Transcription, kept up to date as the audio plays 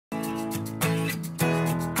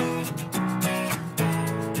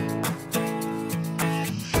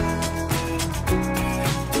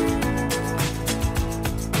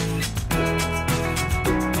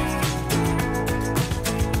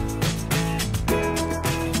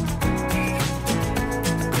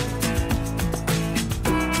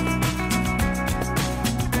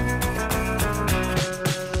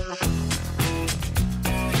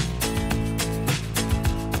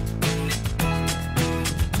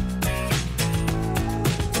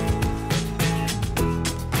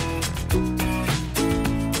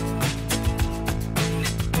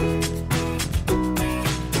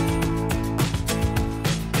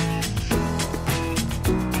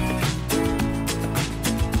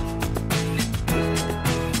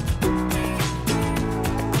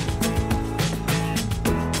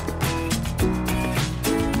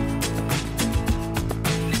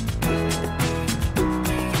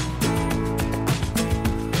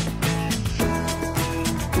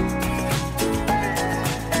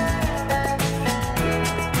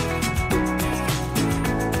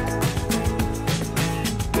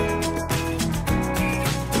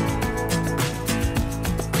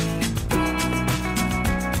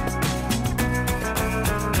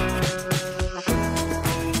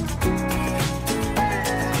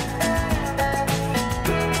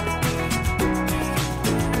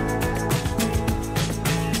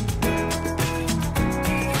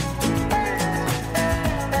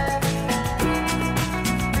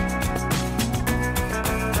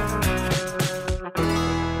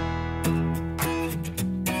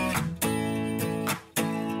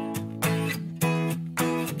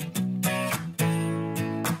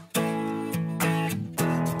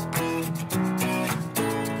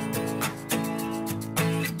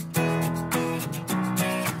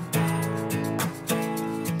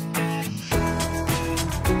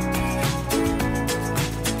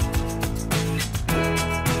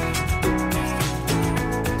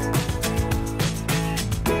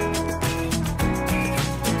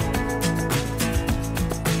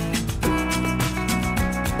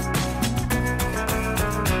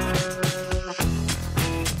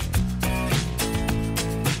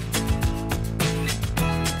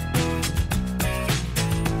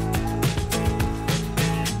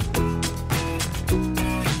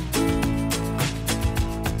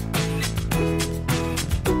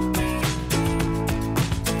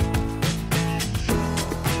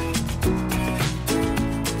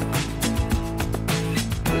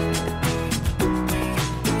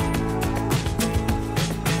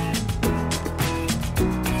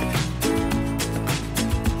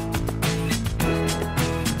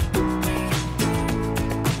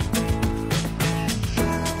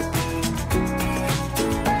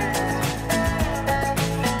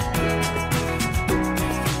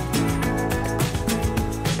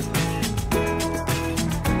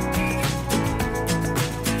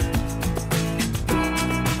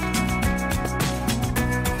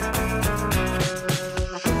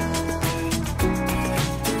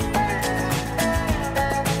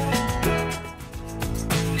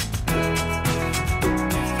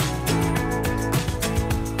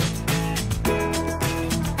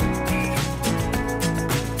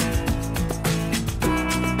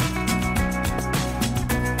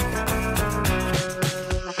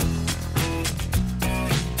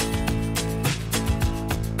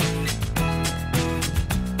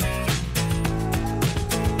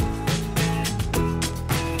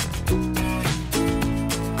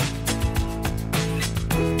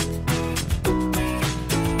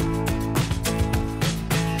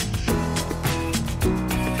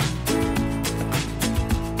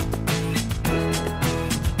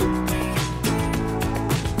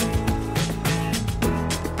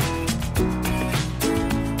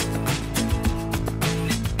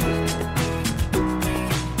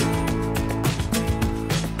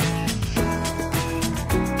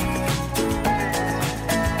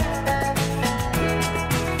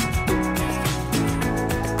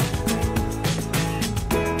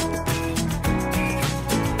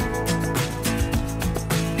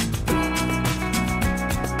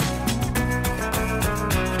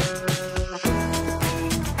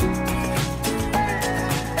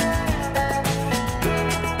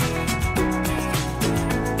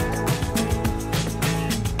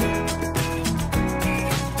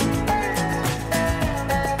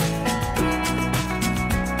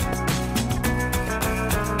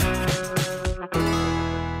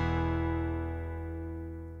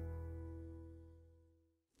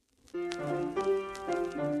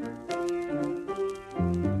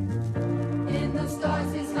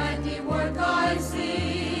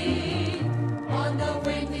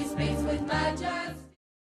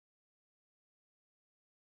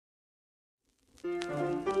In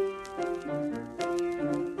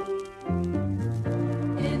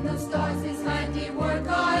the stars his handiwork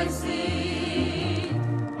I see,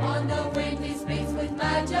 on the wind he speaks with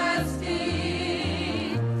majesty,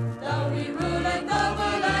 though he ruleth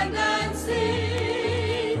over land and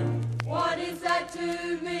sea, what is that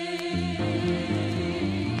to me?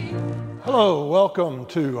 Hello, welcome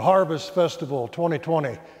to Harvest Festival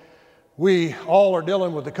 2020. We all are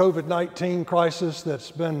dealing with the COVID-19 crisis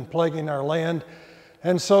that's been plaguing our land,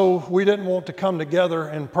 and so we didn't want to come together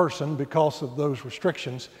in person because of those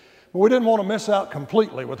restrictions, but we didn't want to miss out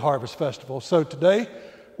completely with Harvest Festival. So today,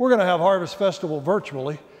 we're going to have Harvest Festival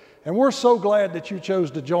virtually, and we're so glad that you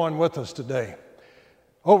chose to join with us today.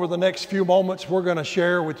 Over the next few moments, we're going to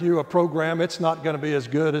share with you a program. It's not going to be as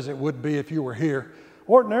good as it would be if you were here.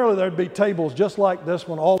 Ordinarily, there'd be tables just like this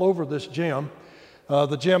one all over this gym.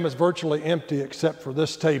 The gym is virtually empty except for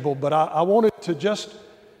this table, but I wanted to just,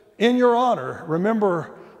 in your honor,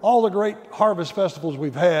 remember all the great harvest festivals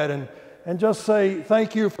we've had and just say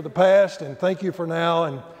thank you for the past and thank you for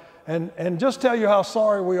now and just tell you how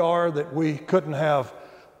sorry we are that we couldn't have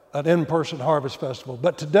an in-person harvest festival.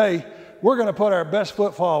 But today, we're going to put our best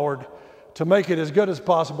foot forward to make it as good as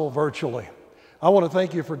possible virtually. I want to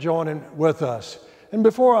thank you for joining with us. And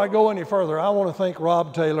before I go any further, I want to thank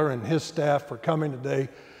Rob Taylor and his staff for coming today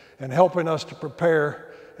and helping us to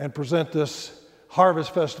prepare and present this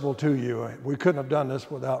Harvest Festival to you. We couldn't have done this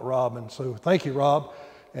without Rob, and so thank you, Rob,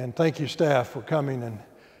 and thank you, staff, for coming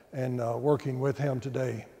and working with him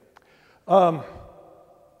today.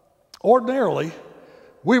 Ordinarily,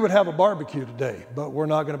 we would have a barbecue today, but we're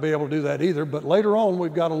not going to be able to do that either. But later on,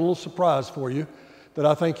 we've got a little surprise for you that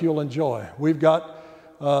I think you'll enjoy. We've got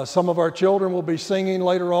some of our children will be singing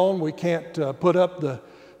later on. We can't put up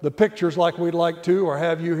the pictures like we'd like to or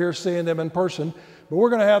have you here seeing them in person, but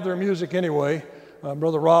we're going to have their music anyway.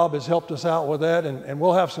 Brother Rob has helped us out with that, and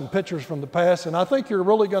we'll have some pictures from the past, and I think you're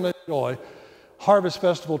really going to enjoy Harvest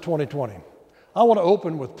Festival 2020. I want to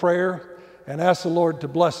open with prayer and ask the Lord to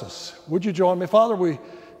bless us. Would you join me? Father, we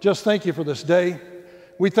just thank you for this day.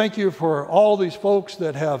 We thank you for all these folks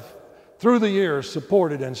that have, through the years,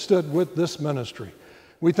 supported and stood with this ministry.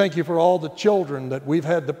 We thank you for all the children that we've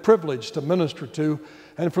had the privilege to minister to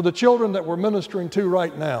and for the children that we're ministering to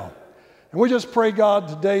right now. And we just pray, God,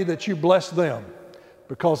 today that you bless them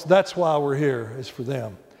because that's why we're here, is for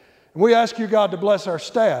them. And we ask you, God, to bless our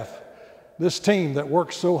staff, this team that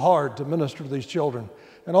works so hard to minister to these children,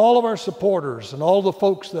 and all of our supporters and all the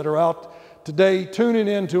folks that are out today tuning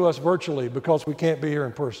in to us virtually because we can't be here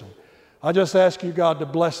in person. I just ask you, God, to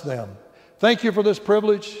bless them. Thank you for this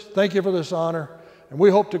privilege. Thank you for this honor. And we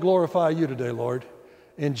hope to glorify you today, Lord.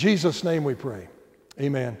 In Jesus' name we pray.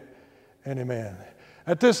 Amen and amen.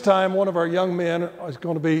 At this time, one of our young men is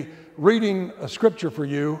going to be reading a scripture for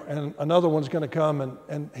you, and another one's going to come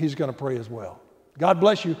and he's going to pray as well. God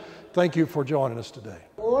bless you. Thank you for joining us today.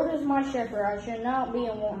 The Lord is my shepherd, I shall not be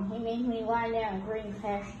in want. He makes me lie down in green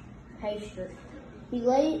pastures. He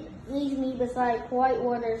leads me beside quiet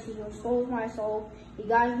waters. He restores my soul. He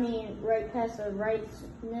guides me in right paths of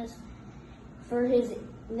righteousness. For his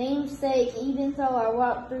name's sake, even though I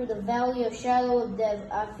walk through the valley of shadow of death,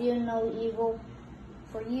 I fear no evil.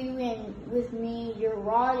 For you and with me, your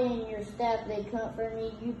rod and your staff, they comfort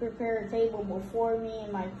me. You prepare a table before me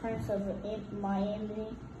in my prince of my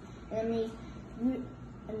enemies. You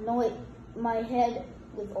anoint my head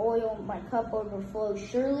with oil, my cup overflows.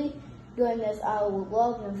 Surely goodness I will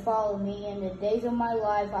love and follow me. In the days of my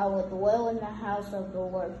life, I will dwell in the house of the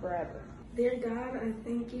Lord forever. Dear God, I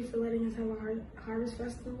thank you for letting us have a harvest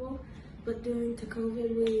festival, but due to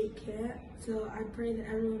COVID, we can't. So I pray that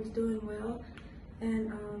everyone's doing well, and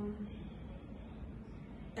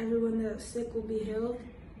everyone that's sick will be healed.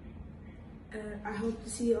 I hope to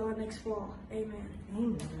see you all next fall. Amen.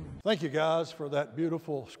 Amen. Thank you, guys, for that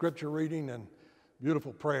beautiful scripture reading and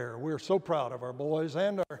beautiful prayer. We're so proud of our boys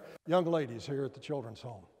and our young ladies here at the Children's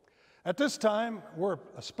Home. At this time, we're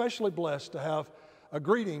especially blessed to have a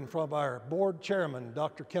greeting from our board chairman,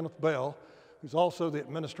 Dr. Kenneth Bell, who's also the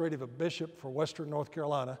administrative bishop for Western North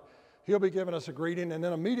Carolina. He'll be giving us a greeting, and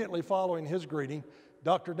then immediately following his greeting,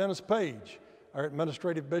 Dr. Dennis Page, our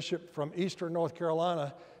administrative bishop from Eastern North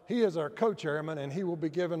Carolina. He is our co-chairman, and he will be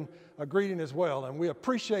giving a greeting as well. And we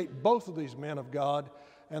appreciate both of these men of God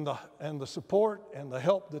and the support and the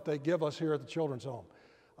help that they give us here at the Children's Home.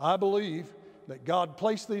 I believe that God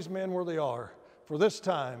placed these men where they are for this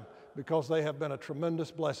time because they have been a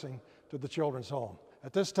tremendous blessing to the Children's Home.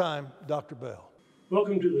 At this time, Dr. Bell.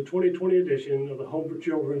 Welcome to the 2020 edition of the Home for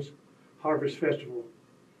Children's Harvest Festival.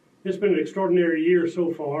 It's been an extraordinary year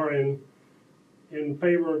so far in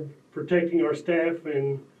favor of protecting our staff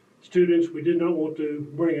and students. We did not want to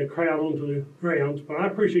bring a crowd onto the grounds, but I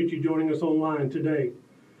appreciate you joining us online today.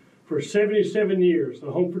 For 77 years,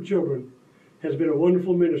 the Home for Children has been a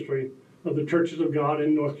wonderful ministry of the Churches of God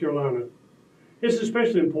in North Carolina. It's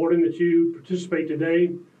especially important that you participate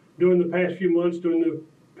today. During the past few months, during the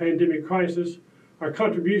pandemic crisis, our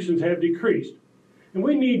contributions have decreased. And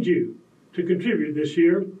we need you to contribute this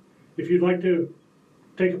year. If you'd like to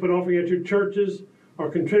take up an offering at your churches or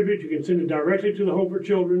contribute, you can send it directly to the Home for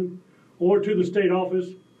Children or to the state office,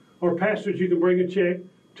 or pastors, you can bring a check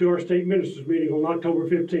to our state ministers meeting on October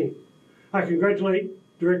 15th. I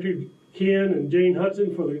congratulate Director Ken and Jane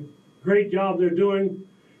Hudson for the great job they're doing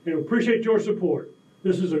and appreciate your support.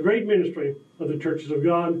 This is a great ministry of the Churches of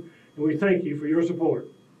God, and we thank you for your support.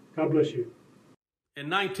 God bless you. In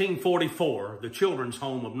 1944, the Children's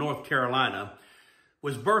Home of North Carolina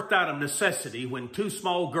was birthed out of necessity when two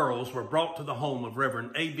small girls were brought to the home of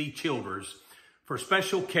Reverend A.V. Childers for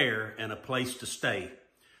special care and a place to stay.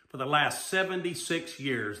 For the last 76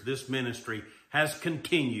 years, this ministry has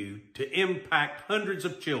continued to impact hundreds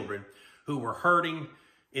of children who were hurting,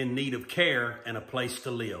 in need of care, and a place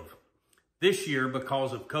to live. This year,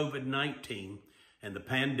 because of COVID-19 and the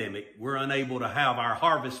pandemic, we're unable to have our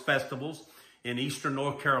harvest festivals in Eastern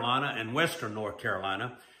North Carolina and Western North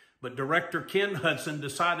Carolina, but Director Ken Hudson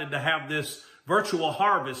decided to have this virtual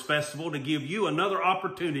harvest festival to give you another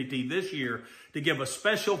opportunity this year to give a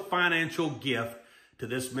special financial gift to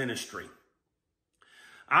this ministry.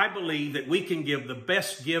 I believe that we can give the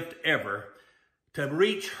best gift ever to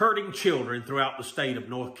reach hurting children throughout the state of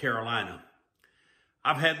North Carolina.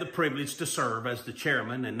 I've had the privilege to serve as the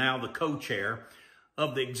chairman and now the co-chair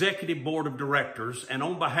of the Executive Board of Directors, and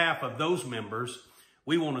on behalf of those members,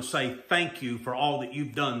 we want to say thank you for all that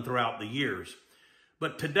you've done throughout the years.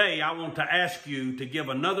 But today, I want to ask you to give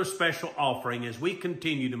another special offering as we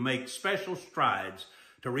continue to make special strides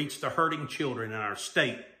to reach the hurting children in our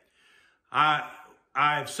state.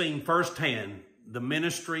 I've seen firsthand the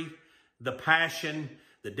ministry, the passion,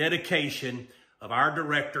 the dedication of our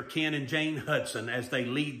director, Ken and Jane Hudson, as they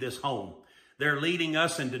lead this home. They're leading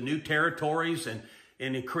us into new territories and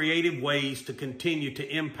in creative ways to continue to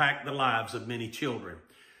impact the lives of many children.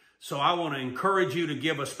 So I want to encourage you to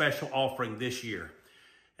give a special offering this year.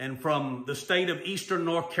 And from the state of Eastern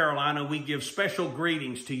North Carolina, we give special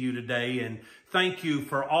greetings to you today and thank you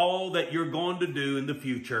for all that you're going to do in the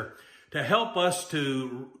future to help us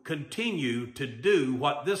to continue to do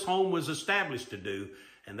what this home was established to do,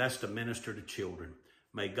 and that's to minister to children.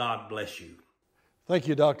 May God bless you. Thank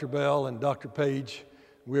you, Dr. Bell and Dr. Page.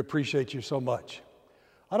 We appreciate you so much.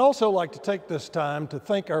 I'd also like to take this time to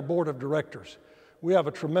thank our board of directors. We have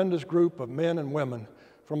a tremendous group of men and women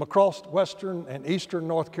from across Western and Eastern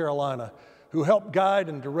North Carolina who help guide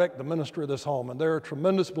and direct the ministry of this home, and they're a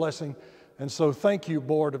tremendous blessing. And so thank you,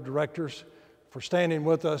 board of directors, for standing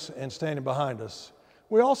with us and standing behind us.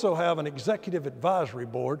 We also have an executive advisory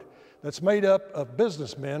board that's made up of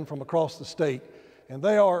businessmen from across the state, and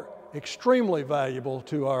they are extremely valuable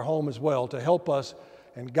to our home as well to help us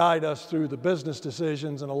and guide us through the business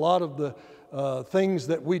decisions and a lot of the things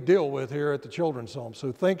that we deal with here at the Children's Home.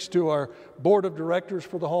 So thanks to our board of directors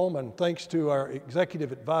for the home, and thanks to our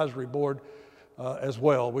executive advisory board as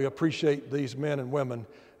well. We appreciate these men and women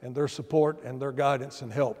and their support and their guidance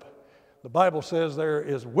and help. The Bible says there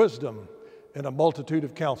is wisdom in a multitude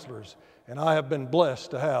of counselors, and I have been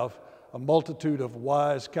blessed to have a multitude of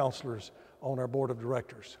wise counselors on our board of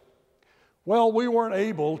directors. Well, we weren't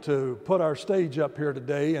able to put our stage up here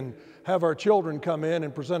today and have our children come in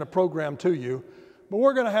and present a program to you, but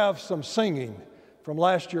we're going to have some singing from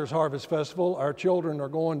last year's Harvest Festival. Our children are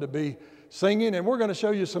going to be singing, and we're going to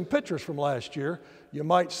show you some pictures from last year. You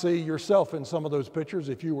might see yourself in some of those pictures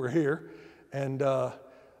if you were here, and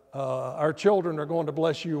our children are going to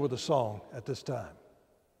bless you with a song at this time.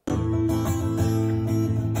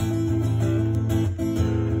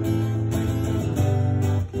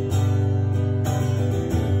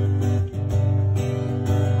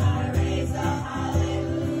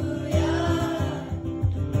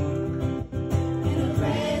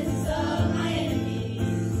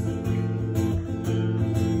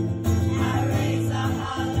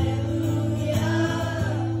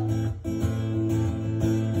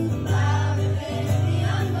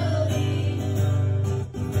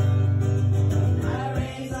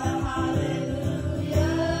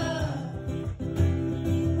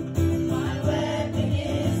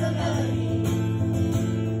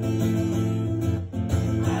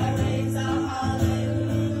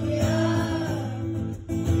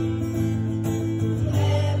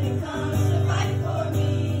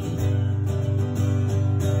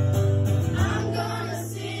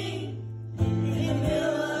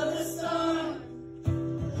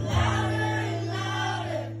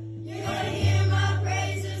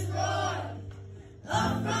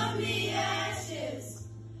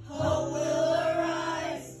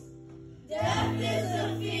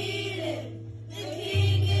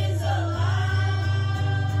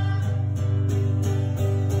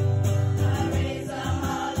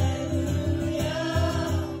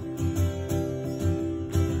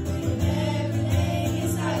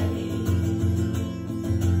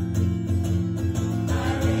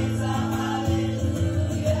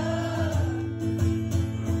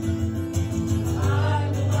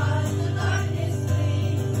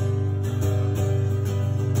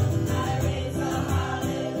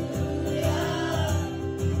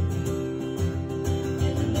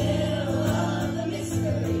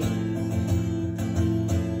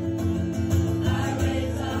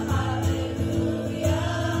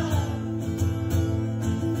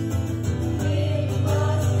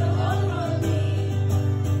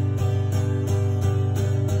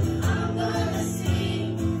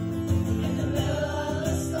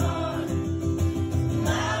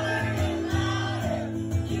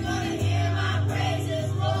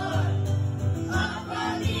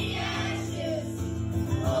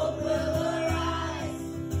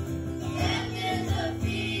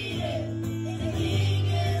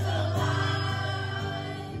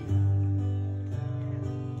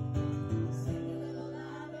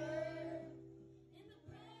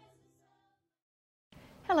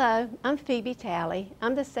 Hello, I'm Phoebe Talley.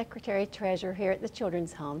 I'm the Secretary-Treasurer here at the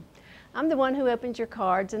Children's Home. I'm the one who opens your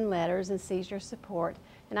cards and letters and sees your support,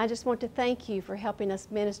 and I just want to thank you for helping us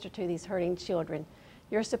minister to these hurting children.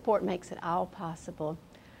 Your support makes it all possible.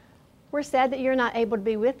 We're sad that you're not able to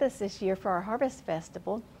be with us this year for our Harvest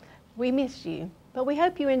Festival. We miss you, but we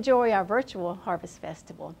hope you enjoy our virtual Harvest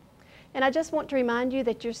Festival. And I just want to remind you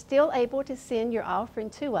that you're still able to send your offering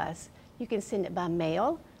to us. You can send it by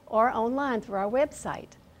mail or online through our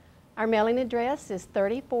website. Our mailing address is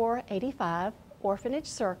 3485 Orphanage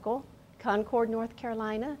Circle, Concord, North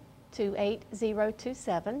Carolina,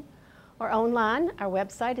 28027. Or online, our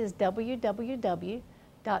website is www.cogch.org.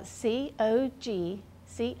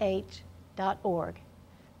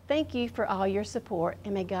 Thank you for all your support,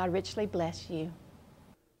 and may God richly bless you.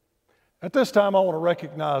 At this time, I want to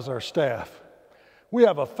recognize our staff. We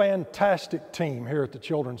have a fantastic team here at the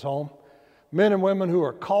Children's Home, men and women who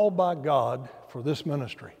are called by God for this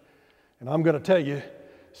ministry. And I'm going to tell you,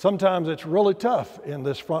 sometimes it's really tough in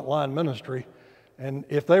this frontline ministry, and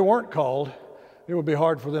if they weren't called, it would be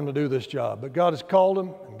hard for them to do this job. But God has called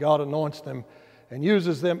them, and God anoints them and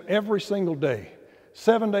uses them every single day,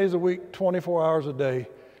 7 days a week, 24 hours a day.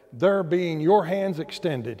 They're being your hands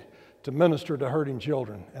extended to minister to hurting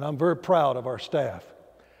children, and I'm very proud of our staff.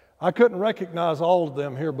 I couldn't recognize all of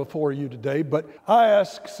them here before you today, but I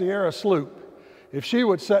asked Sierra Sloop if she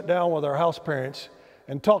would sit down with our house parents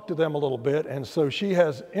and talk to them a little bit, and so she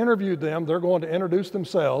has interviewed them. They're going to introduce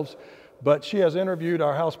themselves, but she has interviewed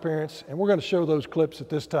our house parents, and we're going to show those clips at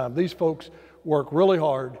this time. These folks work really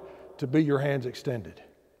hard to be your hands extended.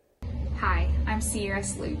 Hi, I'm Sierra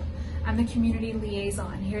Sloop. I'm the community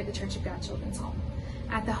liaison here at the Church of God Children's Home.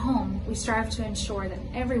 At the home, we strive to ensure that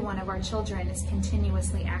every one of our children is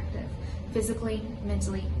continuously active, physically,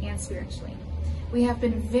 mentally, and spiritually. We have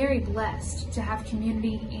been very blessed to have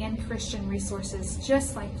community and Christian resources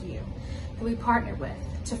just like you that we partner with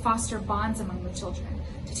to foster bonds among the children,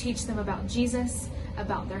 to teach them about Jesus,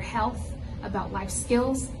 about their health, about life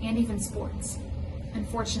skills, and even sports.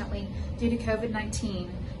 Unfortunately, due to COVID-19,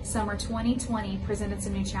 summer 2020 presented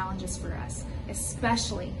some new challenges for us,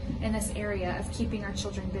 especially in this area of keeping our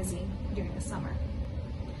children busy during the summer.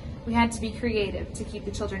 We had to be creative to keep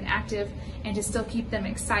the children active and to still keep them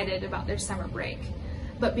excited about their summer break.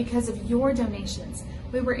 But because of your donations,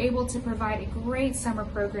 we were able to provide a great summer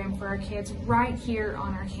program for our kids right here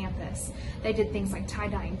on our campus. They did things like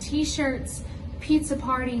tie-dyeing t-shirts, pizza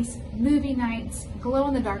parties, movie nights,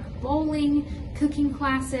 glow-in-the-dark bowling, cooking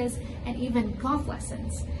classes, and even golf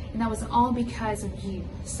lessons. And that was all because of you.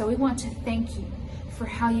 So we want to thank you for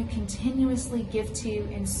how you continuously give to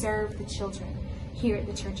and serve the children here at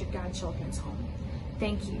the Church of God Children's Home.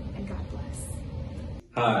 Thank you, and God bless.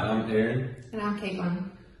 Hi, I'm Aaron. And I'm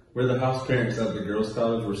Caitlin. We're the house parents at the Girls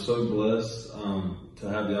College. We're so blessed to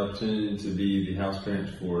have the opportunity to be the house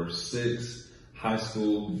parents for 6 high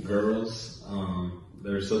school girls.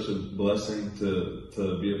 They're such a blessing to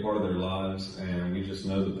be a part of their lives, and we just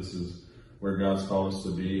know that this is where God's called us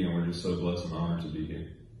to be, and we're just so blessed and honored to be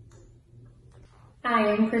here.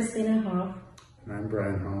 Hi, I'm Christina Hoff. And I'm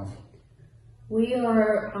Brian Hoff. We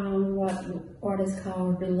are what is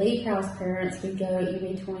called relief house parents. We go in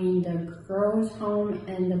between the girls' home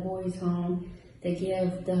and the boys' home to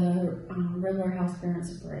give the regular house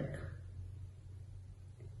parents a break.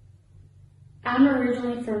 I'm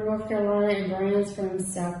originally from North Carolina and Brian's from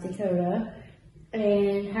South Dakota.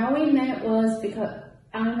 And how we met was because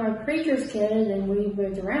I'm a preacher's kid and we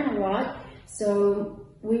moved around a lot. So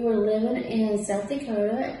we were living in South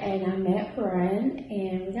Dakota and I met Brian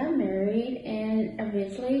and we got married, and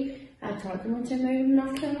eventually I talked him into moving to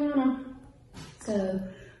North Carolina. So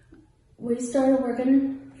we started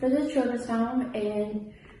working for the Children's Home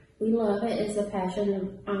and we love it. It's a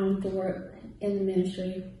passion to work in the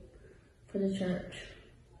ministry for the church.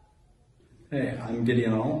 Hey, I'm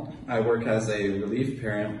Gideon Alt. I work as a relief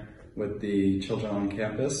parent with the children on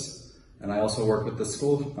campus, and I also work with the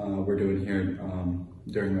school we're doing here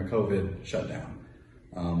during the COVID shutdown.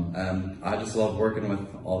 And I just love working with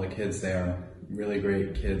all the kids. They are really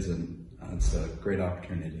great kids, and it's a great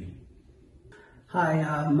opportunity.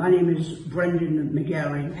 Hi, my name is Brendan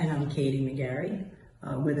McGarry. And I'm Katie McGarry.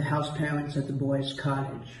 We're the house parents at the Boys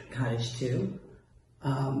Cottage. Cottage 2.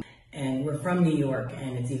 And we're from New York,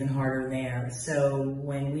 and it's even harder there. So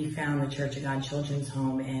when we found the Church of God Children's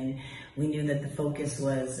Home, and we knew that the focus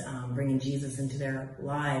was bringing Jesus into their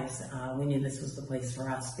lives, we knew this was the place for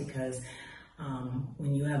us, because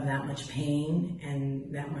when you have that much pain and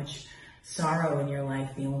that much sorrow in your life,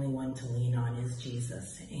 the only one to lean on is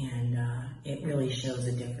Jesus. And it really shows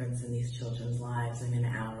a difference in these children's lives and in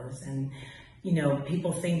ours. And you know,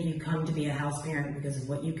 people think you come to be a house parent because of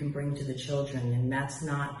what you can bring to the children, and that's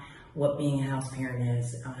not what being a house parent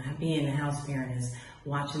is. Being a house parent is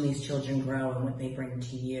watching these children grow and what they bring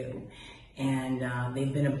to you. And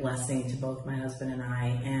they've been a blessing to both my husband and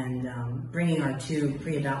I, and bringing our 2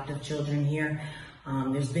 pre-adoptive children here.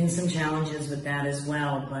 There's been some challenges with that as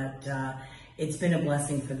well, but it's been a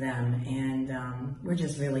blessing for them, and we're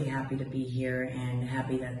just really happy to be here and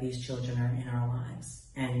happy that these children are in our lives,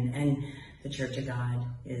 and the Church of God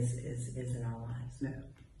is in our lives. Yeah.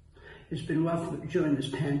 It's been rough during this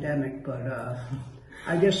pandemic, but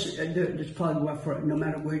I guess it's probably rough for no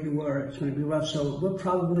matter where you were. It's going to be rough. So we're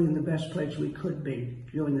probably in the best place we could be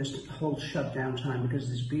during this whole shutdown time, because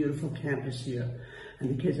this beautiful campus here,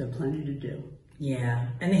 and the kids have plenty to do. Yeah,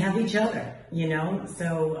 and they have each other, you know.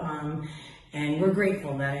 So, and we're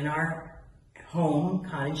grateful that in our home,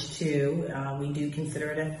 Cottage 2, we do consider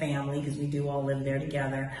it a family because we do all live there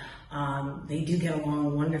together. They do get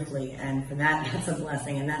along wonderfully, and for that, that's a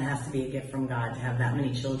blessing, and that has to be a gift from God to have that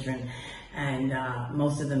many children, and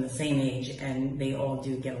most of them the same age, and they all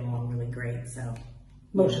do get along really great. So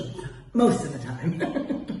most of the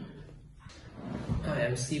time. Hi,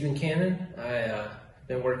 I'm Stephen Cannon. I've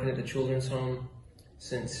been working at the Children's Home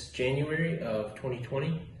since January of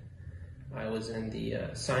 2020. I was in the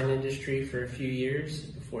sign industry for a few years.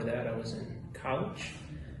 Before that, I was in college,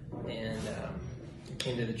 and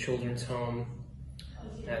came to the Children's Home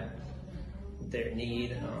at their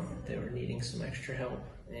need. They were needing some extra help,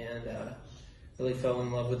 and really fell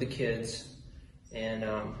in love with the kids, and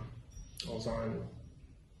I was on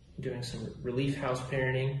doing some relief house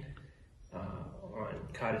parenting on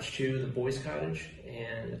Cottage 2, the boys' cottage,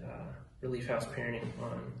 and relief house parenting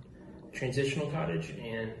on transitional cottage,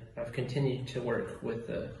 and I've continued to work with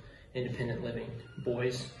the independent living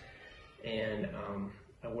boys, and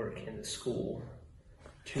I work in the school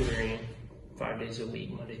tutoring 5 days a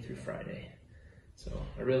week, Monday through Friday. So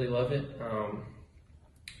I really love it.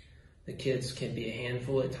 The kids can be a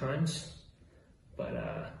handful at times, but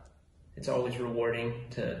it's always rewarding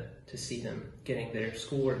to see them getting their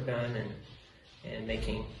schoolwork done and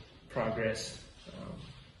making progress,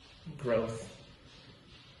 growth.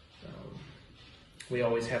 We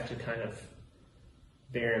always have to kind of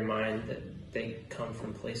bear in mind that they come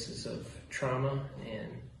from places of trauma, and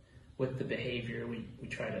with the behavior, we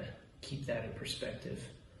try to keep that in perspective.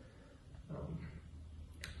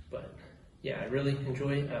 But yeah, I really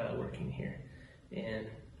enjoy working here and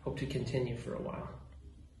hope to continue for a while.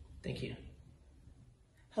 Thank you.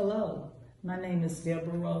 Hello, my name is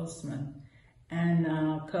Deborah Roseman, and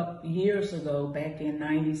a couple years ago, back in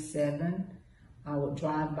 '97, I would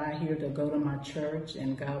drive by here to go to my church,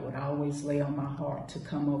 and God would always lay on my heart to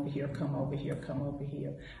come over here, come over here, come over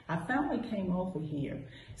here. I finally came over here.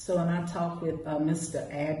 So, and I talked with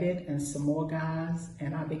Mr. Abbott and some more guys,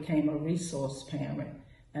 and I became a resource parent.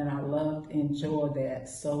 And I loved, enjoyed that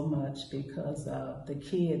so much, because the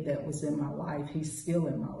kid that was in my life, he's still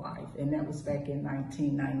in my life. And that was back in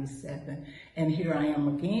 1997. And here I am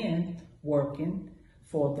again working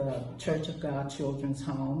for the Church of God Children's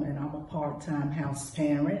Home, and I'm a part-time house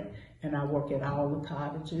parent, and I work at all the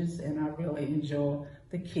cottages, and I really enjoy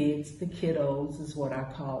the kids, the kiddos is what I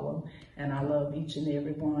call them, and I love each and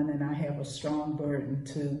every one, and I have a strong burden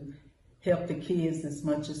to help the kids as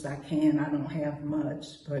much as I can. I don't have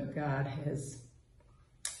much, but God has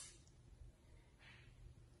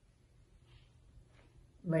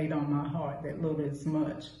laid on my heart that little is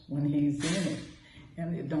much when He's in it,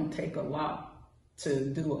 and it don't take a lot to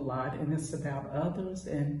do a lot, and it's about others,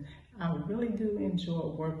 and I really do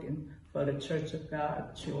enjoy working for the Church of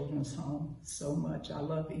God Children's Home so much. I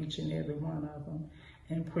love each and every one of them,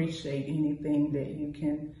 and appreciate anything that you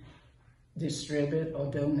can distribute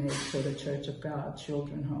or donate to the Church of God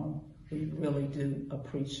Children's Home. We really do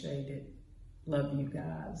appreciate it. Love you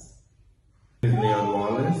guys. This is Leon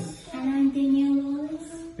Wallace. And I'm Danielle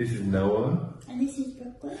Wallace. This is Noah. And this is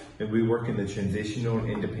Brooklyn. And we work in the Transitional and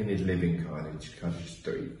Independent Living Cottage, Cottage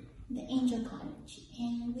 3. The Angel Cottage.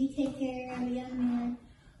 And we take care of a young man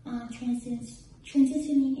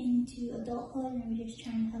transitioning into adulthood, and we're just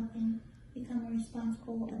trying to help him become a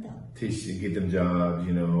responsible adult. Teach to get them jobs,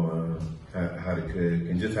 you know, how to cook,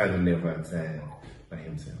 and just how to live outside by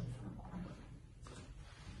himself.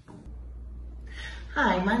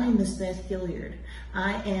 Hi, my name is Beth Gilliard.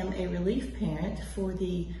 I am a relief parent for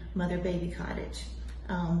the Mother-Baby Cottage.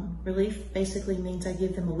 Relief basically means I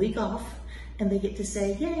give them a week off, and they get to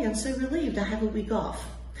say, yay, I'm so relieved I have a week off.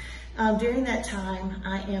 During that time,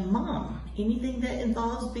 I am mom. Anything that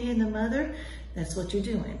involves being a mother, that's what you're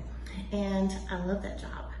doing. And I love that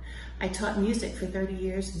job. I taught music for 30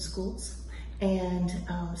 years in schools, And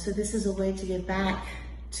so this is a way to give back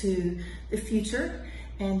to the future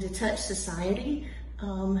and to touch society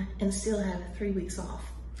and still have 3 weeks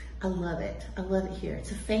off. I love it. I love it here.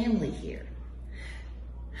 It's a family here.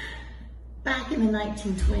 Back in the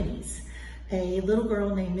 1920s, a little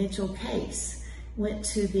girl named Mitchell Case went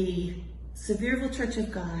to the Sevierville Church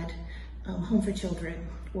of God Home for Children,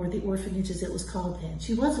 or the orphanage as it was called then.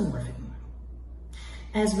 She was an orphan.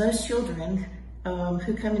 As most children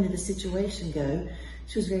who come into the situation go,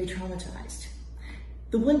 she was very traumatized.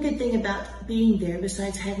 The one good thing about being there,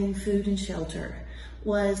 besides having food and shelter,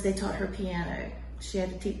 was they taught her piano. She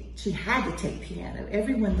had to take piano.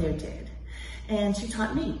 Everyone there did. And she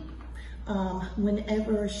taught me.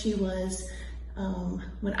 Whenever she was,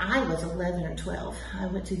 when I was 11 or 12, I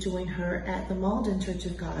went to join her at the Malden Church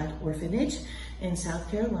of God Orphanage in South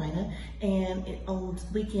Carolina, and on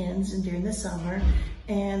weekends and during the summer,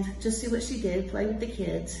 and just see what she did, play with the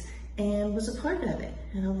kids, and was a part of it,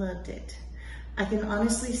 and I loved it. I can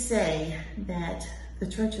honestly say that the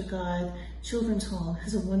Church of God Children's Home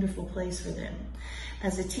is a wonderful place for them.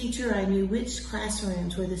 As a teacher, I knew which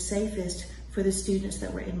classrooms were the safest for the students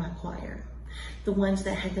that were in my choir. The ones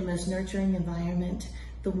that had the most nurturing environment,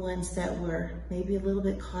 the ones that were maybe a little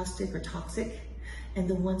bit caustic or toxic, and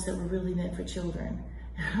the ones that were really meant for children.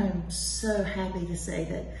 And I'm so happy to say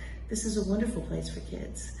that this is a wonderful place for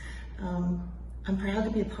kids. I'm proud to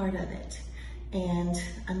be a part of it. And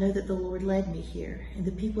I know that the Lord led me here, and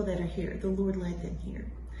the people that are here, the Lord led them here.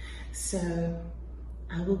 So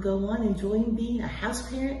I will go on enjoying being a house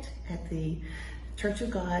parent at the Church of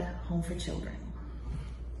God Home for Children.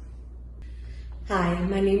 Hi,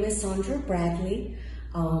 my name is Sandra Bradley.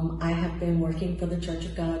 I have been working for the Church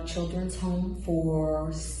of God Children's Home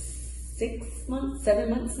for 7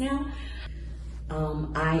 months now.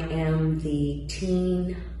 I am the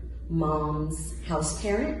teen mom's house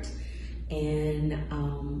parent, and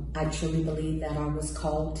I truly believe that I was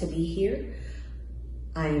called to be here.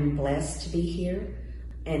 I am blessed to be here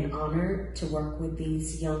and honored to work with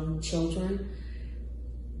these young children.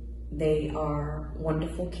 They are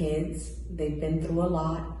wonderful kids. They've been through a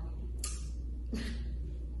lot.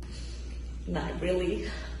 And I really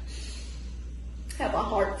have a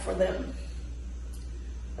heart for them.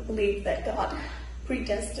 I believe that God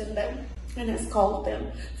predestined them and has called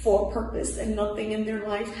them for a purpose, and nothing in their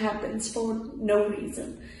life happens for no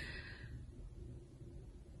reason.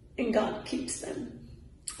 And God keeps them.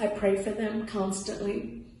 I pray for them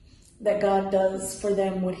constantly, that God does for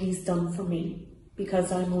them what He's done for me,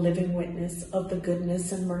 because I'm a living witness of the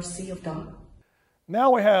goodness and mercy of God.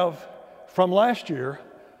 Now we have, from last year,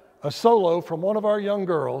 a solo from one of our young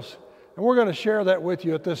girls, and we're going to share that with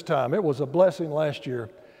you at this time. It was a blessing last year,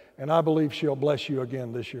 and I believe she'll bless you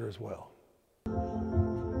again this year as well.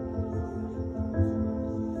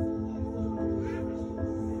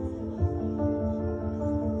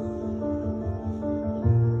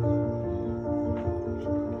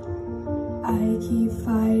 I keep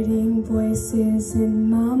fighting voices in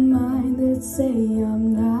my mind that say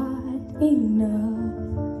I'm not enough.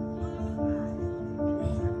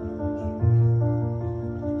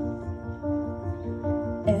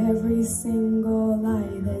 Every single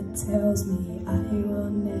lie that tells me I will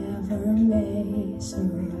never measure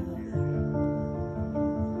up.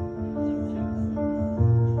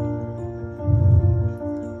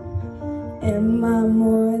 Am I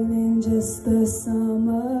more than just the sum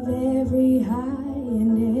of every high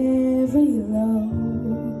and every low?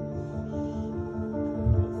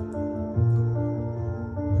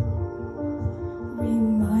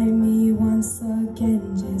 Remind me once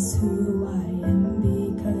again just who I am,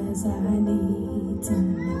 because I need to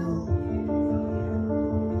know.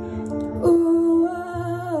 Ooh,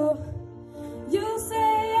 oh, you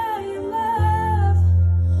say I am love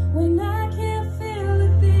when I can't feel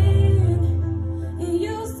a thing, and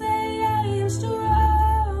you say I am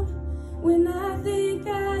strong when I think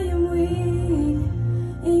I am weak,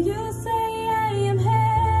 and you say I am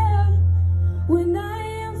held when I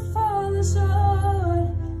am falling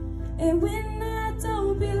short, and when I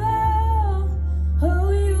don't belong,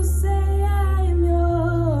 oh, you say I am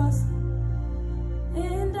yours,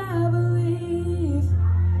 and I believe,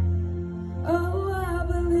 oh, I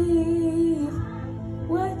believe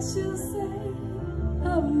what you say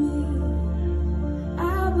of me,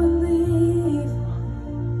 I believe.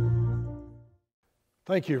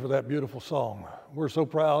 Thank you for that beautiful song. We're so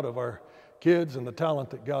proud of our kids and the talent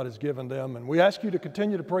that God has given them, and we ask you to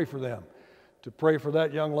continue to pray for them, to pray for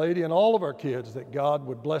that young lady and all of our kids, that God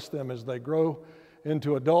would bless them as they grow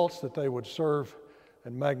into adults, that they would serve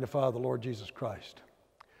and magnify the Lord Jesus Christ.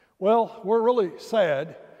 Well, we're really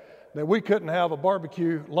sad that we couldn't have a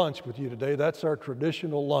barbecue lunch with you today. That's our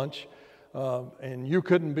traditional lunch, and you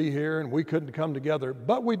couldn't be here and we couldn't come together.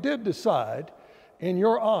 But we did decide, in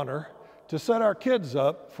your honor, to set our kids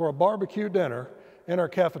up for a barbecue dinner in our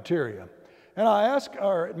cafeteria. And I asked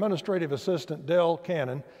our administrative assistant, Dale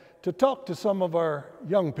Cannon, to talk to some of our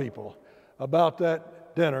young people about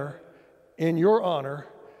that dinner in your honor.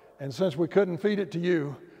 And since we couldn't feed it to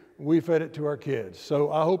you, we fed it to our kids.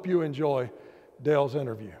 So I hope you enjoy Dale's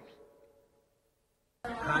interview.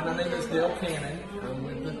 Hi, my name is Dale Cannon. I'm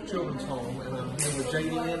with the Children's Home, and I'm here with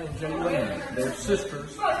Jaden and Jaylene. They're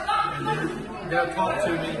sisters, and they're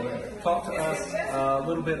going to talk to us a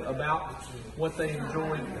little bit about what they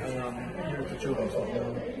enjoyed here at the Children's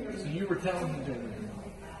Home. So you were telling me, Jaylene,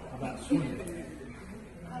 about swimming.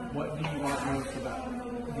 What do you like most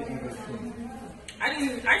about getting to go swimming? I didn't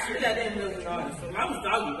really know how to swim. I was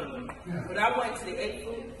doggy living, but I went to the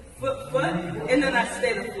 8-foot, and then I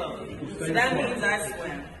stayed afloat. So that means I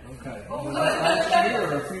swam. Okay. Was that last year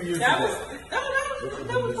or a few years ago? That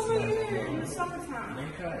was over there in the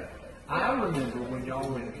summertime. Okay. I remember when y'all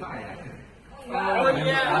went kayaking. Oh,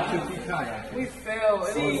 yeah. I took you kayaking. We fell.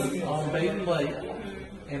 On Baden Lake.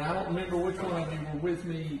 And I don't remember which one of you were with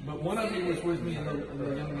me, but one of you was with me and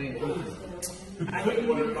the young man. He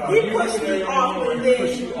pushed me off and then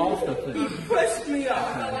pushed you off the thing. He pushed me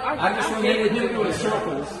off. I just remember him doing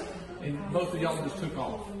circles, and both of y'all just took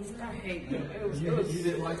off. I hate that. You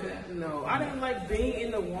didn't like that? No, I didn't like being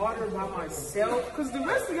in the water by myself because the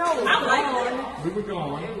rest of y'all was gone. We were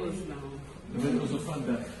gone. It was It was a fun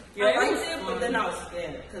day. Yeah, I liked it, but then I was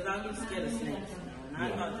scared because I was scared of snakes. And I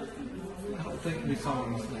thought I don't think we saw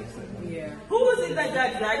any snakes that day. yeah. Who was it that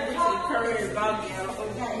got dragged into the current and Bobby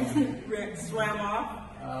swam off?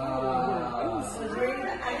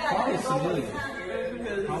 Probably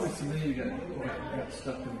Samelia. Probably Samelia got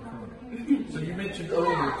stuck in the current. So you mentioned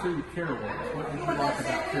earlier too, Carowinds. What did you like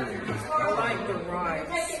about Carowinds? I like the rides,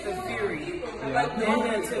 the Fury. I like the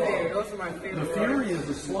Intimidator. Those are my favorite. The Fury is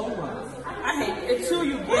a slow ride. I hate it until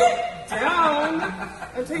you get down.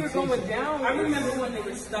 Until you're going down. I remember when they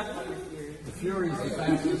were stuck on the Fury. The Fury is the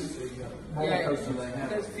fastest roller coaster they have.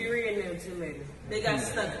 There's Fury and the Intimidator. They got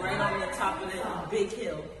stuck right on the top of that big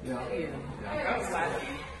hill. Yeah. I was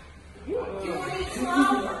laughing.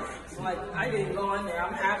 Like, I didn't go on there.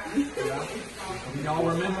 I'm happy. Yeah. Do y'all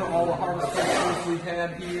remember all the harvest festivals we've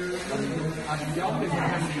had here? Y'all been here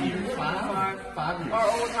how many years? 5 years. Our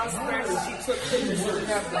old house parents, she took pictures and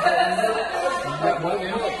have the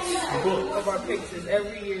book of our pictures.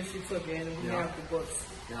 Every year she took it, and we have the books.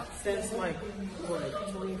 Yeah. Since like, what,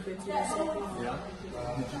 2015 or something? Yeah.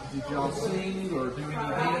 Did y'all sing or do any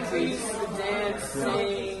dances? We used to dance,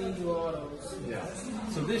 sing, do all those. Yeah.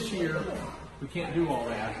 So this year, we can't do all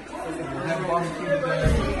that. We're having a barbecue today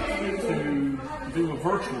to do a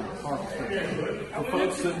virtual harvest festival. For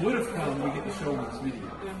folks that would have come, we get to show them this video.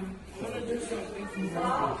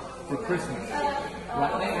 For Christmas.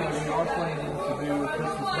 Right now, we are planning to do a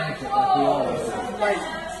Christmas banquet like we always do.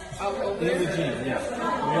 In the gym, yeah.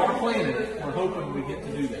 We are planning it. We're hoping we get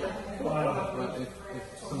to do that. But if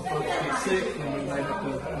some folks get sick, then we might have to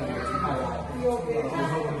call off. We're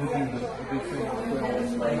hoping to do the big thing like we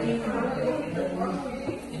always do.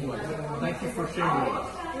 Anyway, thank you for sharing with us.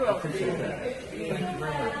 I appreciate that. Thank you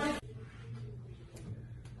very much.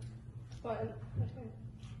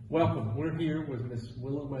 Welcome. We're here with Miss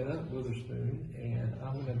Willametta Witherspoon, and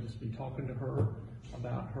I'm going to just be talking to her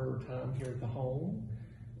about her time here at the home.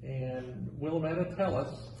 And Willametta, tell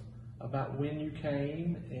us about when you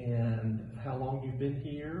came and how long you've been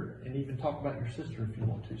here, and even talk about your sister if you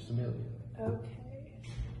want to, Samelia. Okay.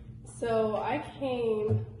 So I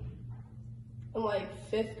came in like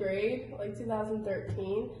 5th grade, like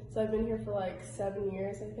 2013. So I've been here for like 7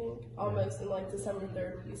 years, I think. Almost in like December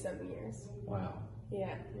 3rd will be 7 years. Wow.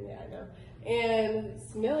 Yeah, I know. And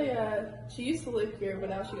Samelia, she used to live here, but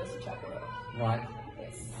now she goes to Chapel Hill. Right.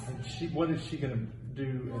 Yes. And what is she going to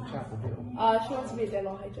do at Chapel Hill? She wants to be a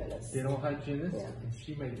dental hygienist. Dental hygienist? Yeah. And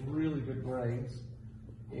she made really good grades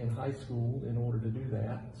in high school in order to do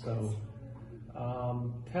that. So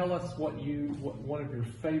tell us what one of your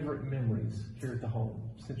favorite memories here at the home.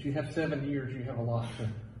 Since you have 7 years, you have a lot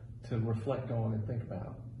to reflect on and think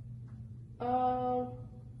about.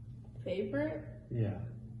 Favorite? Yeah.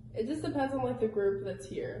 It just depends on like the group that's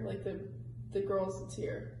here, like the girls that's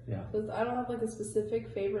here. Yeah. Because I don't have like a specific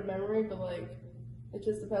favorite memory, but like it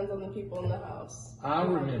just depends on the people in the house. I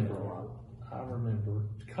remember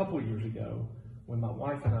a couple of years ago when my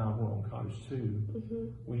wife and I were on Cottage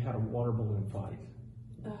 2, we had a water balloon fight.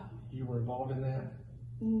 Oh. You were involved in that?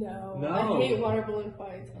 No. No. I hate water balloon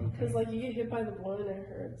fights because like you get hit by the balloon and it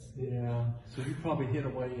hurts. Yeah. So you probably hid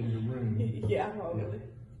away in your room. Yeah, probably. Yeah.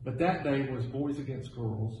 But that day was boys against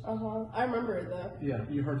girls. I remember it though. Yeah.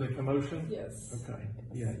 You heard the commotion? Yes. Okay.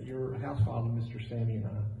 Yeah. Your house father, Mr. Sammy, and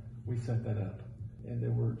I, we set that up. And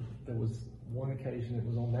there was one occasion it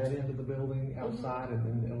was on that end of the building outside, and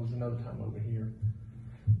then there was another time over here.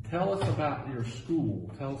 Tell us about your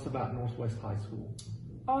school. Tell us about Northwest High School.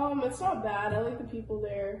 It's not bad. I like the people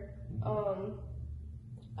there.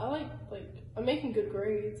 I like I'm making good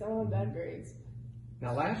grades. I don't have bad grades.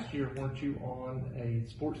 Now last year, weren't you on a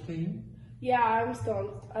sports team? Yeah,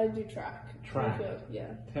 I do track. Track.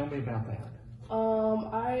 Yeah. Tell me about that.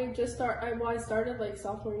 I started like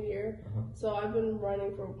sophomore year, so I've been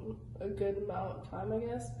running for a good amount of time, I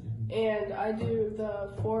guess. And I do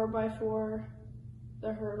the 4x4,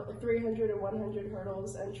 the hurdle, 300 and 100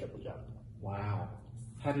 hurdles, and triple jump. Wow.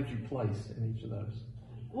 How did you place in each of those?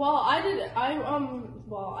 Well, I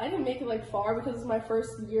didn't make it like far because it's my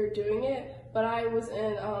first year doing it, but I was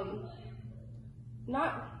in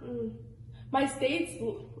my state's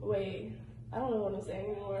wait. I don't know what I'm saying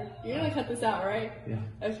anymore. You're gonna cut this out, right? Yeah.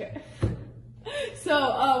 Okay. So,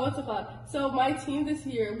 what's it called? So my team this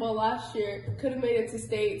year, last year, could have made it to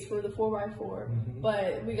states for the 4x4,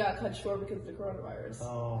 but we got cut short because of the coronavirus.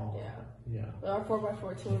 Oh. Yeah. Yeah. But our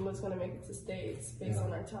 4x4 team was gonna make it to states based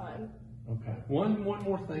on our time. Okay. One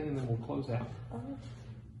more thing, and then we'll close out.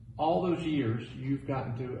 All those years you've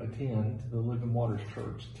gotten to attend the Living Waters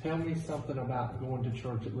Church. Tell me something about going to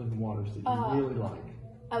church at Living Waters that you really like.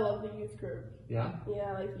 I love the youth group. Yeah? Yeah,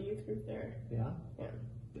 I like the youth group there. Yeah? Yeah.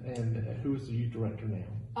 And who is the youth director now?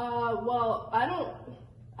 Well, I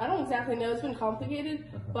don't exactly know. It's been complicated,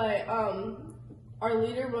 but our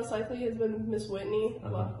leader most likely has been Miss Whitney. I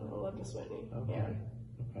love Miss Whitney. Okay. Yeah.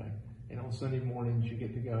 Okay. And on Sunday mornings you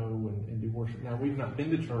get to go and do worship. Now we've not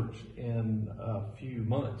been to church in a few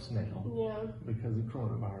months now. Yeah. Because of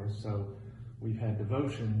coronavirus. So we've had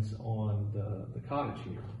devotions on the cottage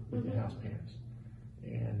here with the house parents.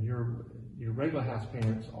 And your regular house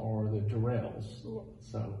parents are the Durrells. Yeah.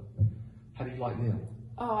 So how do you like them?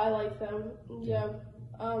 Oh, I like them. Yeah.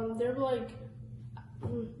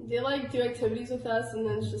 They like do activities with us, and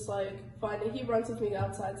then it's just like fun. And he runs with me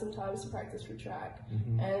outside sometimes to practice for track,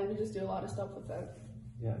 and we just do a lot of stuff with them.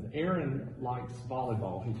 Yeah, and Aaron likes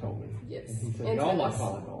volleyball, he told me. Yes. And he said and y'all like tennis.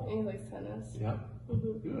 volleyball. And he likes tennis. Yep.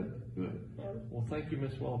 Good. Yeah. Well, thank you,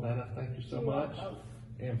 Miss Wellbetta. Thank you so You're much. welcome.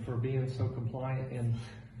 And for being so compliant and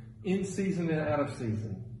in season and out of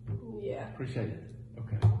season. Yeah. Appreciate it.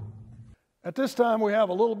 Okay. At this time, we have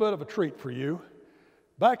a little bit of a treat for you.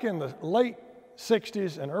 Back in the late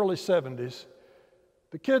 60s and early 70s,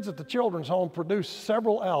 the kids at the children's home produced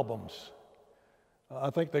several albums.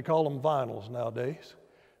 I think they call them vinyls nowadays.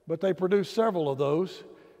 But they produced several of those.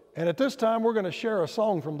 And at this time, we're going to share a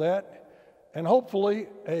song from that and hopefully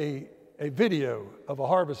a video of a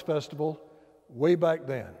harvest festival way back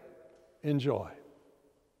then. Enjoy.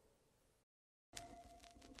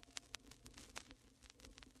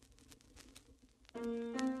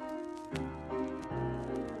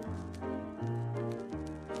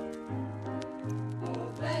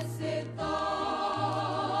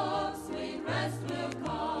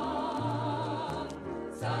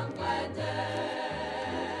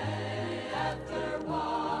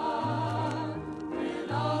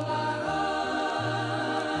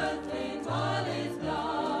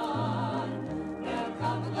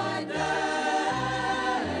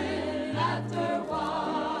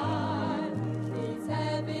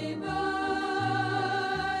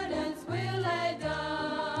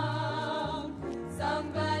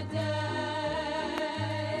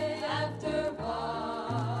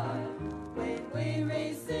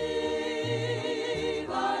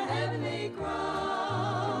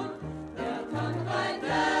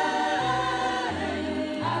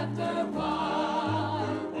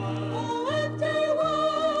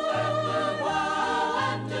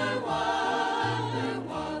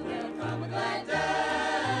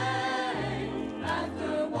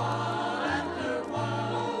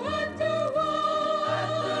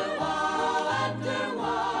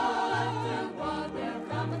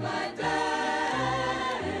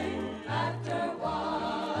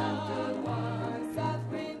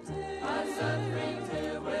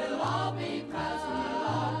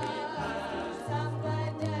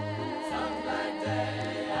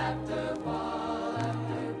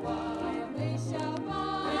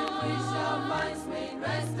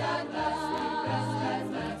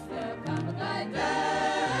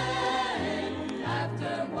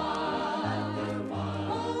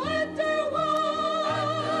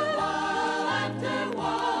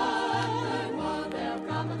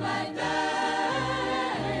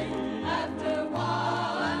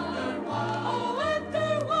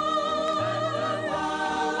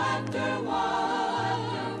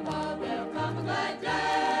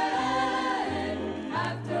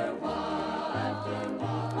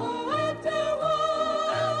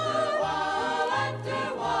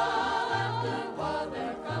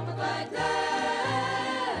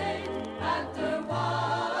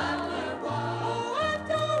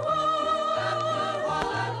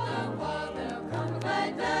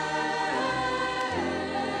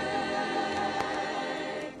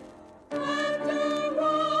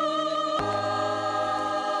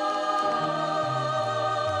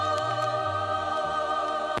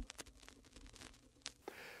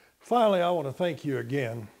 Finally, I want to thank you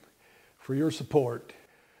again for your support.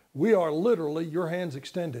 We are literally your hands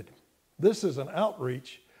extended. This is an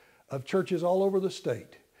outreach of churches all over the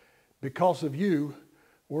state. Because of you,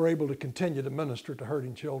 we're able to continue to minister to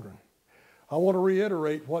hurting children. I want to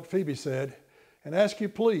reiterate what Phoebe said and ask you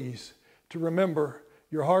please to remember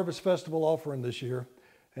your Harvest Festival offering this year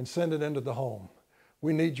and send it into the home.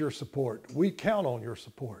 We need your support. We count on your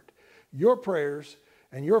support. Your prayers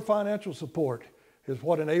and your financial support is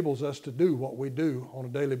what enables us to do what we do on a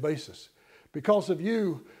daily basis. Because of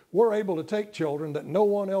you, we're able to take children that no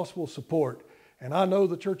one else will support, and I know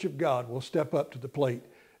the Church of God will step up to the plate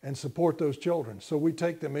and support those children. So we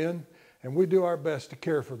take them in and we do our best to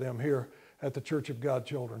care for them here at the Church of God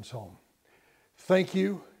Children's Home. Thank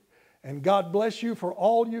you, and God bless you for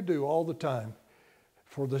all you do all the time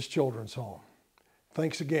for this children's home.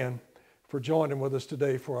 Thanks again for joining with us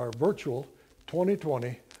today for our virtual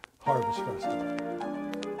 2020 Harvest Festival.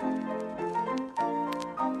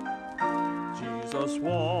 Jesus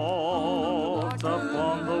walked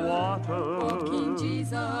upon the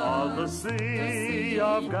waters of the Sea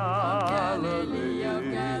of Galilee,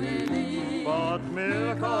 but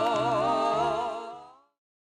miracles